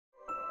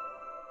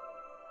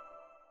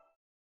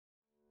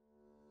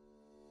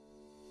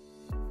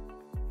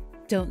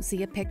Don't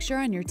see a picture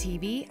on your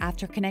TV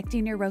after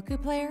connecting your Roku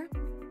player?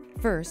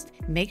 First,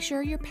 make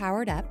sure you're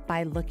powered up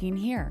by looking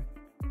here.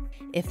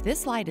 If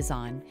this light is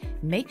on,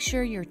 make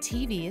sure your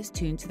TV is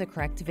tuned to the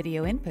correct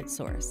video input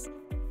source.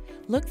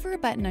 Look for a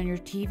button on your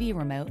TV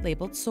remote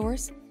labeled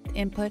Source,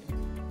 Input,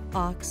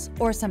 Aux,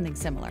 or something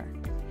similar.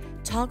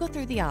 Toggle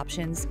through the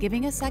options,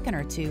 giving a second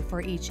or two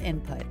for each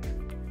input.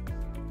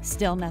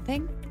 Still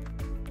nothing?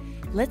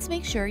 Let's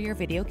make sure your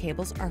video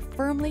cables are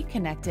firmly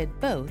connected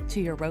both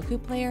to your Roku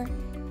player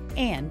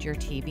and your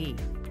TV.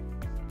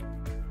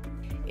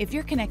 If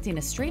you're connecting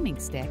a streaming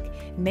stick,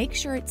 make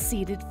sure it's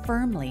seated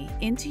firmly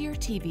into your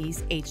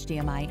TV's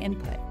HDMI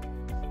input.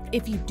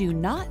 If you do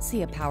not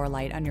see a power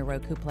light on your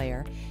Roku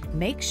player,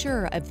 make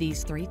sure of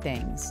these three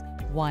things.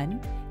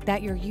 1.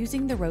 That you're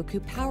using the Roku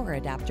power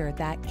adapter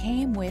that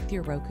came with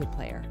your Roku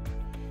player.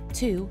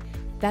 2.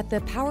 That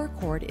the power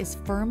cord is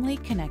firmly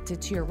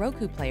connected to your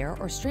Roku player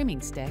or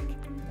streaming stick.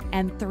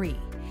 And 3.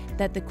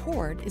 That the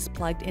cord is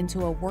plugged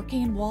into a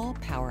working wall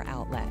power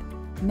outlet.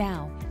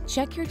 Now,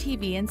 check your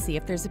TV and see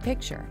if there's a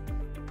picture.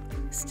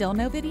 Still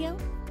no video?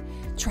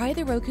 Try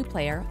the Roku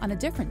player on a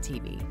different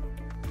TV.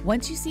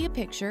 Once you see a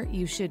picture,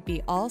 you should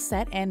be all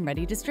set and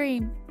ready to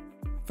stream.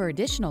 For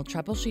additional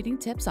troubleshooting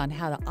tips on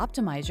how to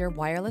optimize your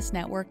wireless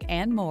network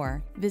and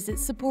more, visit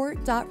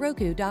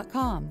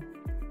support.roku.com.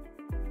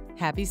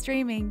 Happy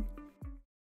streaming!